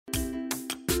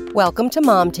Welcome to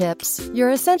Mom Tips, your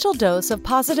essential dose of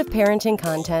positive parenting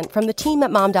content from the team at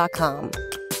mom.com.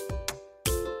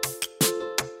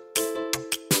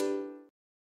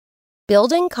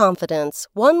 Building confidence,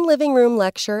 one living room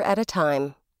lecture at a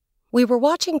time. We were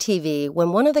watching TV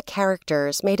when one of the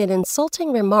characters made an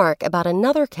insulting remark about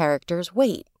another character's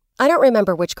weight. I don't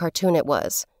remember which cartoon it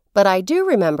was, but I do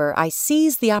remember I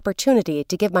seized the opportunity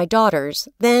to give my daughters,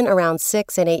 then around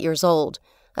 6 and 8 years old,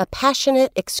 a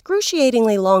passionate,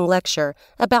 excruciatingly long lecture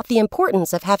about the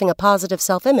importance of having a positive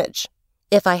self-image.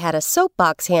 If I had a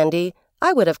soapbox handy,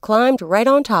 I would have climbed right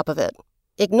on top of it.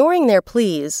 Ignoring their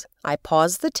pleas, I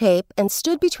paused the tape and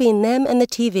stood between them and the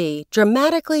TV,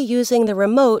 dramatically using the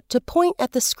remote to point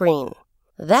at the screen.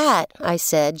 "That," I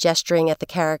said, gesturing at the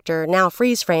character, now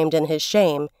freeze-framed in his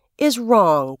shame, "is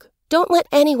wrong. Don't let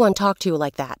anyone talk to you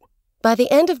like that." By the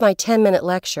end of my 10-minute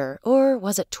lecture, or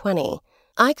was it 20,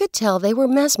 I could tell they were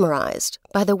mesmerized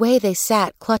by the way they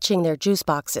sat clutching their juice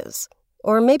boxes.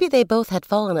 Or maybe they both had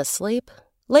fallen asleep.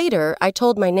 Later, I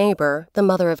told my neighbor, the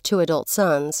mother of 2 adult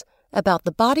sons, about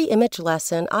the body image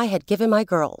lesson I had given my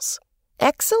girls.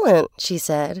 "Excellent," she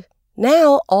said.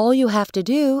 "Now all you have to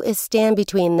do is stand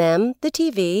between them, the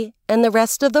TV, and the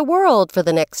rest of the world for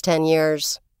the next 10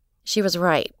 years. She was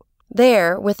right.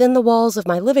 There, within the walls of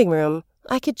my living room,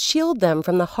 I could shield them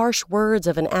from the harsh words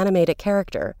of an animated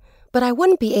character, but I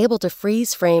wouldn't be able to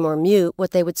freeze frame or mute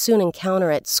what they would soon encounter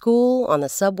at school, on the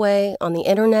subway, on the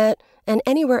internet, and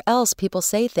anywhere else people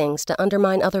say things to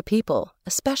undermine other people,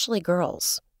 especially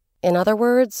girls. In other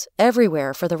words,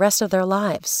 everywhere for the rest of their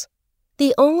lives.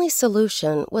 The only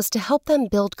solution was to help them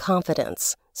build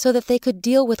confidence so that they could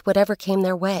deal with whatever came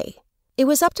their way. It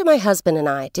was up to my husband and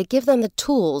I to give them the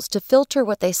tools to filter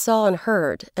what they saw and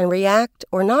heard and react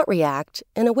or not react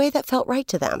in a way that felt right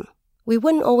to them. We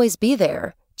wouldn't always be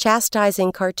there,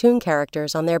 chastising cartoon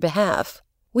characters on their behalf.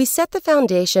 We set the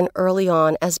foundation early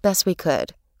on as best we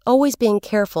could, always being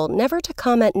careful never to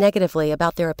comment negatively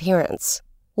about their appearance.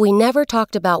 We never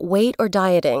talked about weight or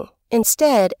dieting,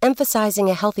 instead emphasizing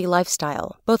a healthy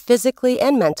lifestyle, both physically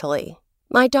and mentally.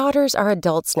 My daughters are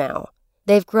adults now.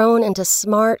 They've grown into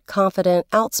smart, confident,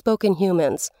 outspoken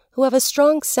humans who have a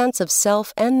strong sense of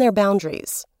self and their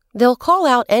boundaries. They'll call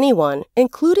out anyone,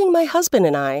 including my husband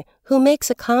and I, who makes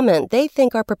a comment they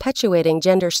think are perpetuating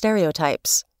gender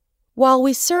stereotypes. While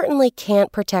we certainly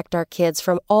can't protect our kids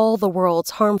from all the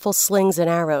world's harmful slings and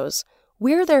arrows,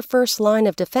 we're their first line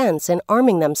of defense in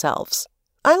arming themselves.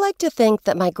 I like to think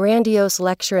that my grandiose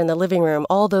lecture in the living room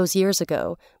all those years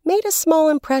ago made a small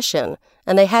impression,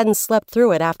 and they hadn't slept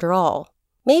through it after all.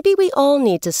 Maybe we all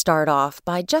need to start off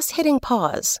by just hitting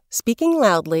pause, speaking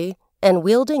loudly, and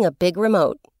wielding a big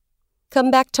remote. Come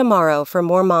back tomorrow for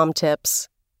more mom tips.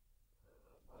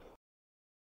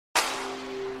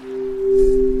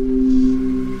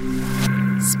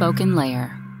 Spoken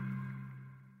Layer.